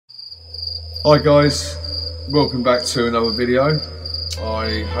Hi guys, welcome back to another video.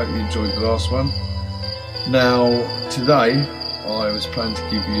 I hope you enjoyed the last one. Now today I was planning to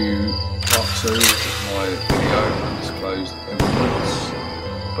give you part 2 of my video, Undisclosed Evidence,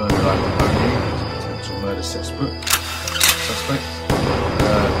 Benard O Mahoney, potential murder suspect,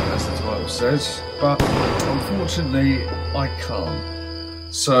 as the title says, but unfortunately I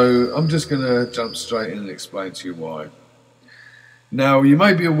can't. So I'm just going to jump straight in and explain to you why. Now, you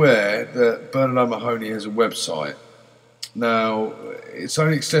may be aware that Benard O Mahoney has a website. Now, it's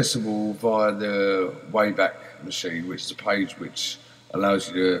only accessible via the Wayback Machine, which is a page which allows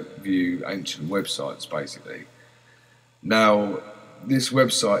you to view ancient websites, basically. Now, this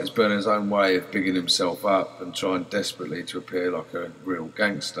website is Benard's own way of bigging himself up and trying desperately to appear like a real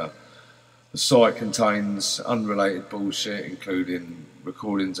gangster. The site contains unrelated bullshit, including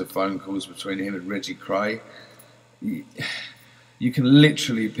recordings of phone calls between him and Reggie Cray. You can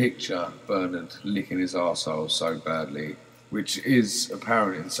literally picture Benard licking his arsehole so badly, which is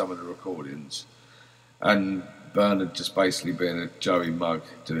apparent in some of the recordings. And Benard just basically being a Joey mug,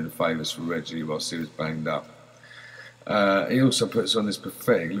 doing favours for Reggie whilst he was banged up. He also puts on this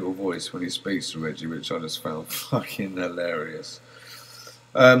pathetic little voice when he speaks to Reggie, which I just found fucking hilarious.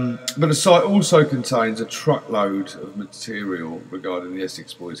 But the site also contains a truckload of material regarding the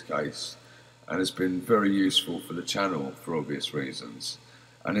Essex boys case, and has been very useful for the channel for obvious reasons.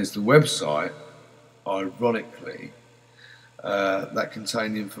 And it's the website, ironically, that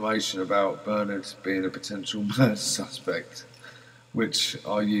contained the information about Benard being a potential murder suspect, which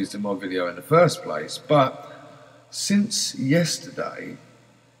I used in my video in the first place. But since yesterday,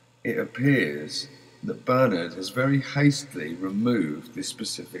 it appears that Benard has very hastily removed this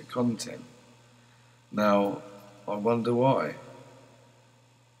specific content. Now, I wonder why.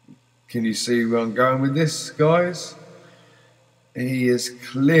 Can you see where I'm going with this, guys? He has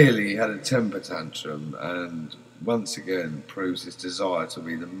clearly had a temper tantrum and once again proves his desire to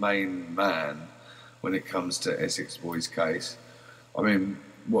be the main man when it comes to Essex boys case. I mean,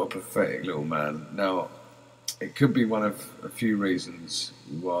 what a pathetic little man. Now, it could be one of a few reasons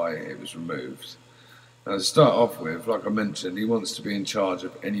why it was removed. Now, to start off with, like I mentioned, he wants to be in charge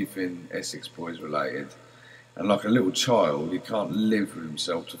of anything Essex boys related. And like a little child, he can't live with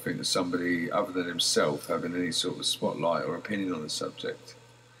himself to think of somebody other than himself having any sort of spotlight or opinion on the subject.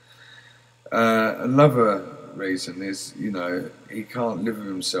 Another reason is, he can't live with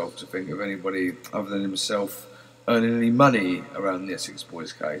himself to think of anybody other than himself earning any money around the Essex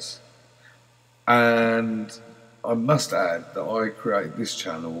boys case. And I must add that I created this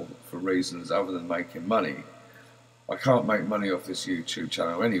channel for reasons other than making money. I can't make money off this YouTube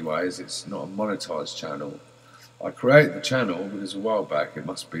channel anyway, as it's not a monetized channel. I created the channel because a while back, it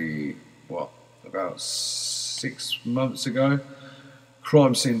must be, about 6 months ago,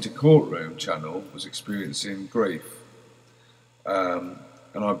 Crime Scene to Courtroom channel was experiencing grief. And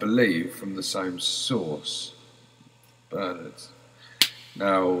I believe from the same source, Benard.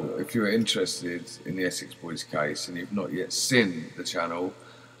 Now, if you're interested in the Essex boys case and you've not yet seen the channel,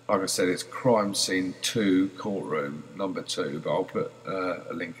 like I said, it's Crime Scene 2 Courtroom, number 2, but I'll put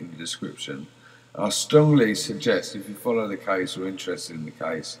a link in the description. I strongly suggest, if you follow the case or are interested in the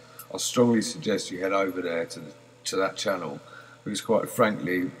case, I strongly suggest you head over there to that channel, because quite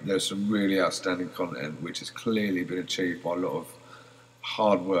frankly, there's some really outstanding content which has clearly been achieved by a lot of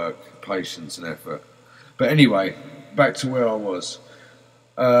hard work, patience and effort. But anyway, back to where I was.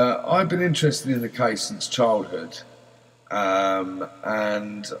 I've been interested in the case since childhood,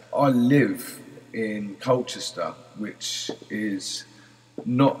 and I live in Colchester, which is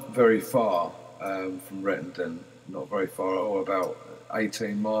not very far from Rettendon, not very far at all, about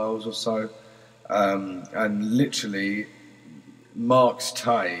 18 miles or so, and literally Mark's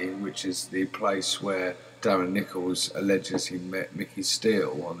Tay, which is the place where Darren Nichols alleges he met Mickey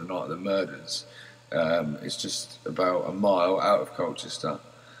Steele on the night of the murders, is just about a mile out of Colchester.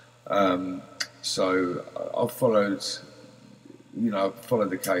 So I've followed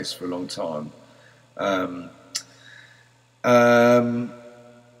the case for a long time.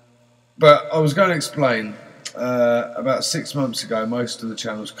 But I was going to explain, about 6 months ago, most of the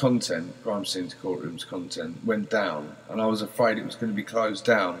channel's content, Crime Scene to Courtroom's content, went down, and I was afraid it was going to be closed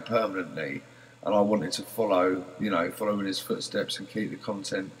down permanently, and I wanted to follow in his footsteps and keep the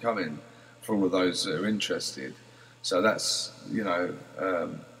content coming for all of those that are interested. So that's,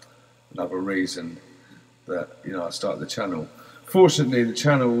 another reason that, I started the channel. Fortunately, the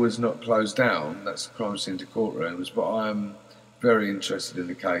channel was not closed down, that's Crime Scene to Courtrooms, but I am very interested in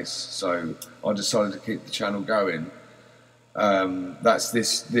the case, so I decided to keep the channel going. That's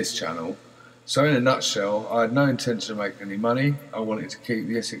this channel. So in a nutshell, I had no intention of making any money. I wanted to keep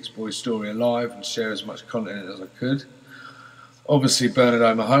the Essex Boys story alive and share as much content as I could. Obviously Benard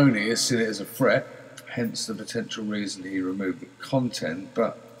O Mahoney has seen it as a threat, hence the potential reason he removed the content,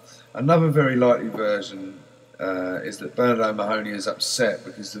 but another very likely version is that Benard O Mahoney is upset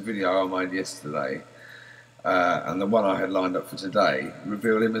because the video I made yesterday and the one I had lined up for today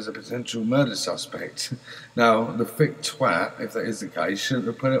revealed him as a potential murder suspect. Now, the thick twat, if that is the case, shouldn't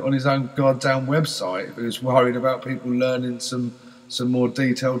have put it on his own goddamn website if he was worried about people learning some more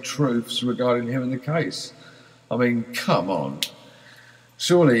detailed truths regarding him and the case. I mean, come on.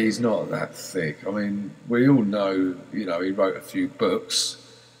 Surely he's not that thick. I mean, we all know, you know, he wrote a few books.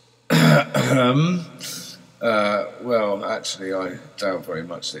 Well, actually, I doubt very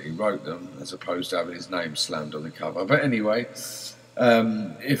much that he wrote them, as opposed to having his name slammed on the cover. But anyway,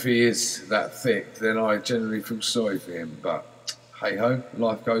 if he is that thick, then I generally feel sorry for him. But hey-ho,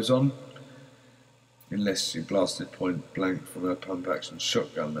 life goes on. Unless you blasted point blank from a pump-action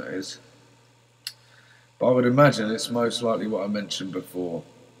shotgun, that is. But I would imagine it's most likely what I mentioned before.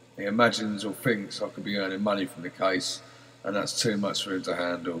 He imagines or thinks I could be earning money from the case, and that's too much for him to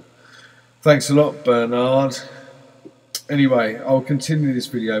handle. Thanks a lot, Benard. Anyway, I'll continue this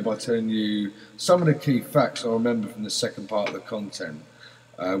video by telling you some of the key facts I remember from the second part of the content,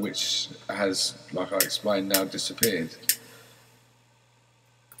 which has, like I explained, now disappeared.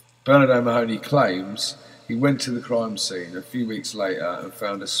 Benard O Mahoney claims he went to the crime scene a few weeks later and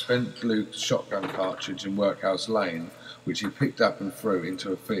found a spent blue shotgun cartridge in Workhouse Lane, which he picked up and threw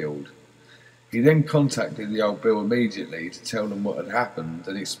into a field. He then contacted the old Bill immediately to tell them what had happened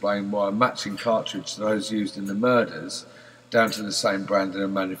and explain why a matching cartridge to those used in the murders, down to the same brand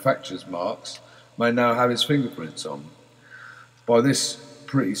and manufacturer's marks, may now have his fingerprints on. By this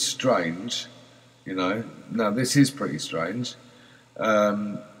pretty strange, you know, now this is pretty strange,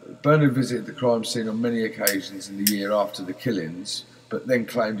 Benard visited the crime scene on many occasions in the year after the killings, but then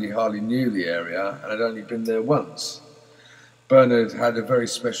claimed he hardly knew the area and had only been there once. Benard had a very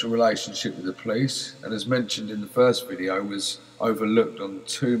special relationship with the police, and as mentioned in the first video, was overlooked on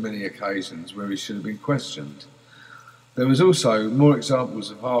too many occasions where he should have been questioned. There was also more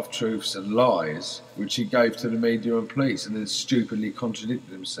examples of half-truths and lies which he gave to the media and police, and then stupidly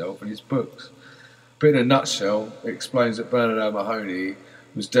contradicted himself in his books. But in a nutshell, it explains that Benard O Mahoney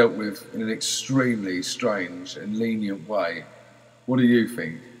was dealt with in an extremely strange and lenient way. What do you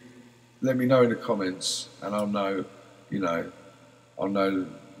think? Let me know in the comments, and I'll know, you know, I'll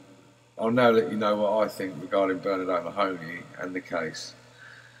now let you know what I think regarding Benard O Mahoney and the case.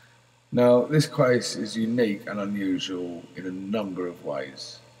 Now, this case is unique and unusual in a number of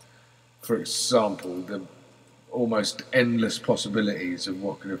ways. For example, the almost endless possibilities of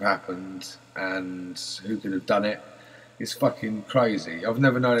what could have happened and who could have done it is fucking crazy. I've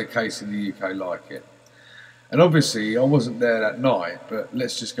never known a case in the UK like it. And obviously, I wasn't there that night, but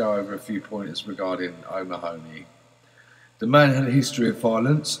let's just go over a few pointers regarding O Mahoney. The man had a history of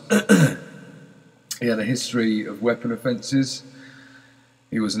violence. He had a history of weapon offences.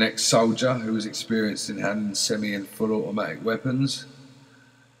 He was an ex-soldier who was experienced in handling semi and full automatic weapons.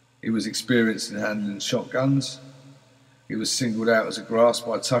 He was experienced in handling shotguns. He was singled out as a grass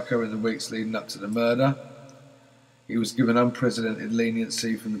by Tucker in the weeks leading up to the murder. He was given unprecedented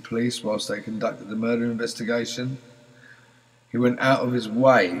leniency from the police whilst they conducted the murder investigation. He went out of his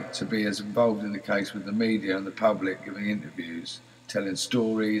way to be as involved in the case with the media and the public, giving interviews, telling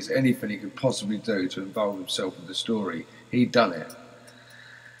stories, anything he could possibly do to involve himself with the story. He'd done it.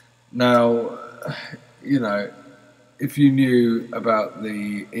 Now, you know, if you knew about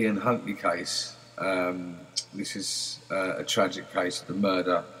the Ian Huntley case, this is a tragic case of the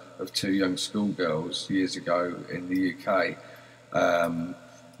murder of two young schoolgirls years ago in the UK.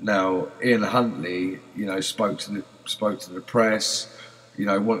 Now, Ian Huntley, you know, spoke to the press. You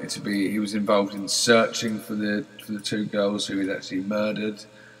know, he was involved in searching for the two girls who he'd actually murdered,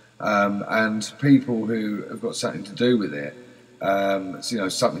 and people who have got something to do with it, you know,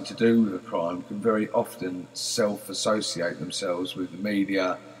 something to do with a crime, can very often self-associate themselves with the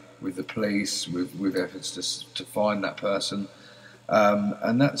media, with the police, with efforts to find that person,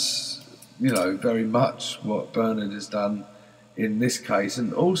 and that's, you know, very much what Benard has done in this case,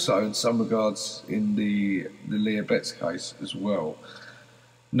 and also in some regards in the Leah Betts case as well.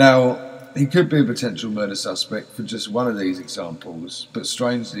 Now, he could be a potential murder suspect for just one of these examples, but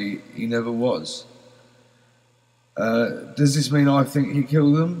strangely, he never was. Does this mean I think he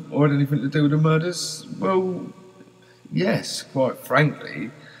killed them or had anything to do with the murders? Well, yes, quite frankly.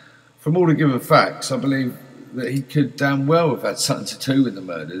 From all the given facts, I believe that he could damn well have had something to do with the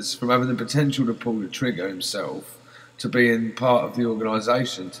murders, from having the potential to pull the trigger himself, to being part of the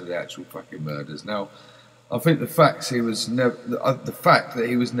organisation to the actual fucking murders. Now, I think the fact that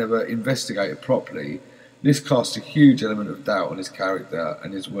he was never investigated properly, this cast a huge element of doubt on his character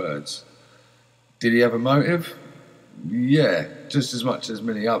and his words. Did he have a motive? Yeah, just as much as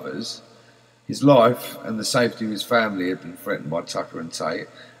many others. His life and the safety of his family had been threatened by Tucker and Tate,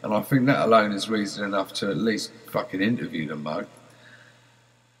 and I think that alone is reason enough to at least fucking interview the mug.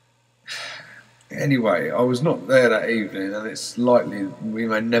 Anyway, I was not there that evening, and it's likely we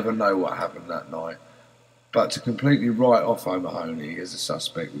may never know what happened that night. But to completely write off O'Mahoney as a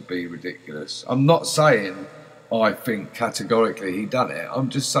suspect would be ridiculous. I'm not saying I think categorically he done it. I'm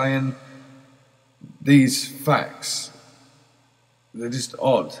just saying these facts, they're just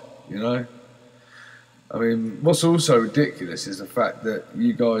odd, you know? I mean, what's also ridiculous is the fact that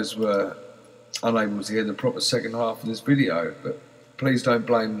you guys were unable to hear the proper second half of this video, but please don't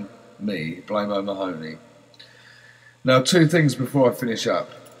blame me, blame O'Mahoney. Now, two things before I finish up.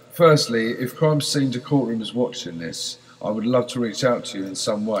 Firstly, if Crime Scene to Courtroom is watching this, I would love to reach out to you in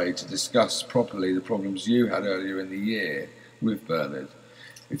some way to discuss properly the problems you had earlier in the year with Benard.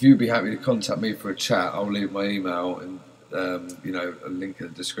 If you'd be happy to contact me for a chat, I'll leave my email and a link in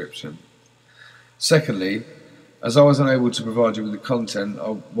the description. Secondly, as I was unable to provide you with the content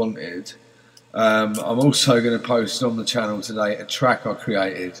I wanted, I'm also going to post on the channel today a track I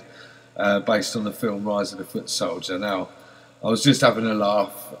created based on the film Rise of the Foot Soldier. Now, I was just having a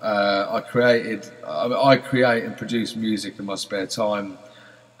laugh. I create and produce music in my spare time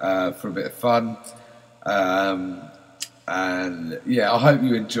for a bit of fun. And yeah, I hope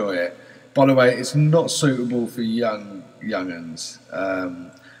you enjoy it. By the way, it's not suitable for young'uns.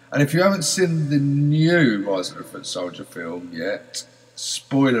 And if you haven't seen the new Rise of the Foot Soldier film yet,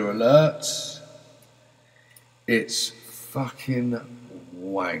 spoiler alert, it's fucking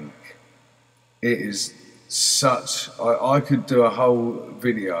wank. It is such... I could do a whole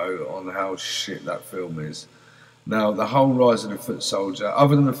video on how shit that film is. Now, the whole Rise of the Foot Soldier,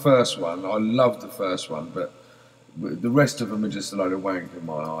 other than the first one, I loved the first one, but the rest of them are just a load of wank in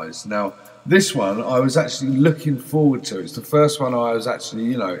my eyes. Now, this one I was actually looking forward to. It's the first one I was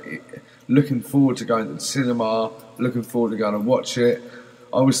actually, looking forward to going to the cinema, looking forward to going to watch it.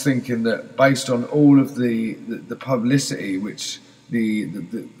 I was thinking that based on all of the publicity which the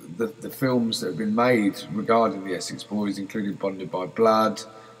films that have been made regarding the Essex Boys, including Bonded by Blood,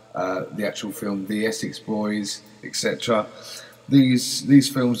 the actual film The Essex Boys, etc., these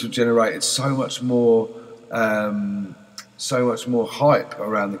films have generated so much more hype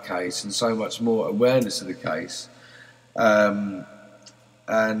around the case and so much more awareness of the case, and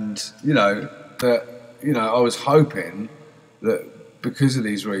I was hoping that because of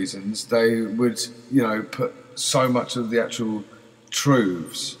these reasons they would put so much of the actual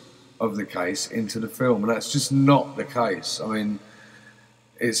truths of the case into the film, and that's just not the case. I mean,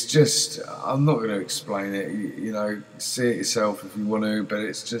 it's just, I'm not going to explain it, see it yourself if you want to, but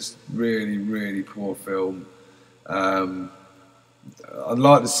it's just really, really poor film. I'd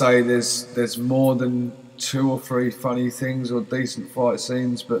like to say there's more than 2 or 3 funny things or decent fight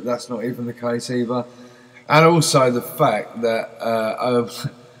scenes, but that's not even the case either. And also the fact that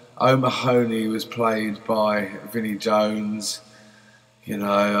O'Mahoney was played by Vinnie Jones,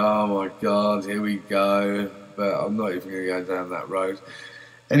 oh my God, here we go. But I'm not even going to go down that road.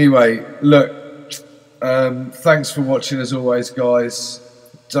 Anyway, look, thanks for watching as always, guys.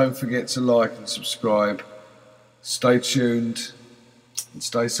 Don't forget to like and subscribe. Stay tuned and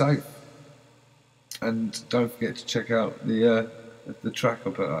stay safe. And don't forget to check out the track I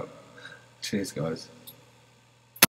put up. Cheers, guys.